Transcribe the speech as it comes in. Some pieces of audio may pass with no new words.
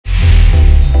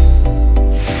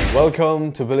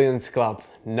Welcome to Billions Club.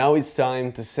 Now it's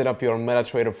time to set up your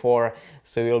MetaTrader 4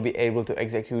 so you'll be able to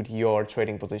execute your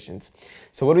trading positions.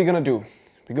 So what are we gonna do?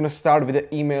 We're gonna start with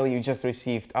the email you just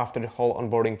received after the whole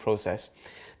onboarding process.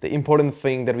 The important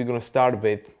thing that we're gonna start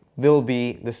with will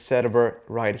be the server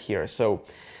right here. So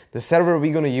the server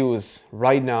we're gonna use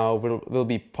right now will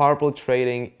be Purple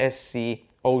Trading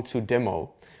SC02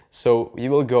 Demo. So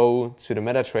you will go to the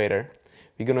MetaTrader.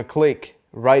 We're gonna click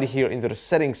right here into the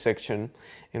settings section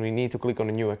and we need to click on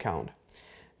a new account.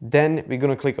 Then we're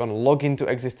gonna click on login to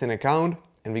existing account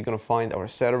and we're gonna find our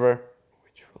server,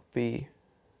 which will be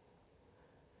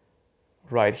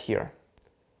right here.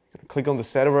 We're gonna click on the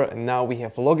server and now we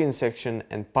have login section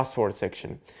and password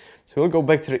section. So we'll go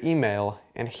back to the email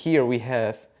and here we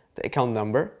have the account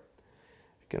number.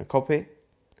 We're gonna copy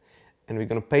and we're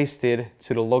gonna paste it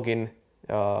to the login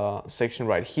section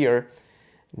right here.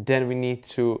 Then we need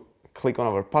to click on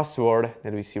our password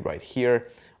that we see right here.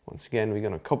 Once again, we're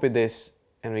gonna copy this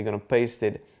and we're gonna paste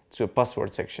it to a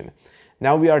password section.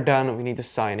 Now we are done, we need to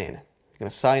sign in. We're gonna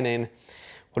sign in.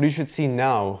 What you should see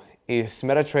now is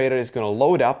MetaTrader is gonna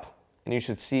load up and you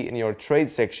should see in your trade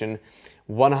section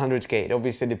 100K. It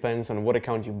obviously depends on what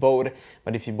account you bought,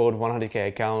 but if you bought 100K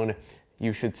account,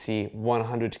 you should see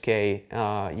 100K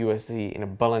USD in a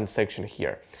balance section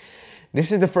here.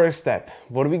 This is the first step.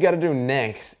 What we gotta do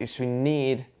next is we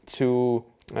need to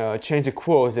change the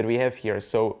quotes that we have here.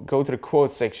 So go to the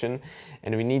quotes section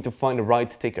and we need to find the right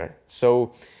ticker.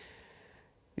 So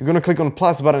you're gonna click on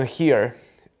plus button here.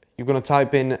 You're gonna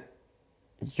type in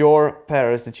your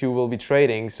pairs that you will be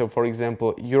trading. So for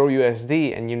example, Euro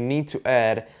USD, and you need to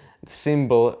add the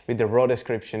symbol with the raw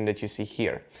description that you see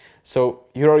here. So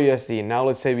Euro USD, now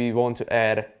let's say we want to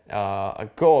add a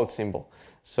gold symbol.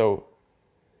 So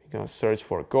you're gonna search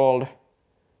for gold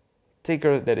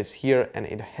ticker that is here and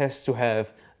it has to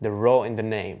have the raw in the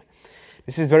name.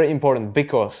 This is very important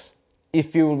because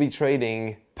if you will be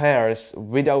trading pairs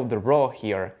without the raw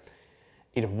here,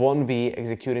 it won't be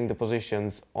executing the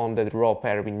positions on that raw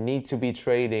pair. We need to be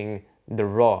trading the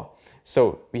raw.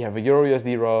 So we have a Euro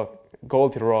USD raw,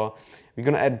 gold raw. We're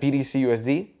gonna add BTC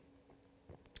USD.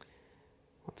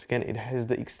 Once again, it has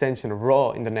the extension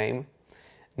raw in the name.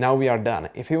 Now we are done.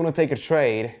 If you want to take a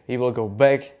trade, we will go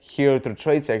back here to the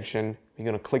trade section. We're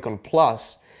going to click on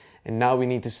plus and now we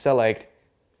need to select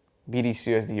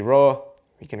BTC USD raw.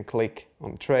 We can click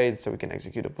on trade so we can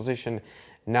execute a position.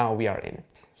 Now we are in.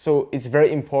 So it's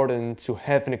very important to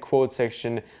have in the quote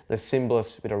section the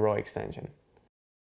symbols with a raw extension.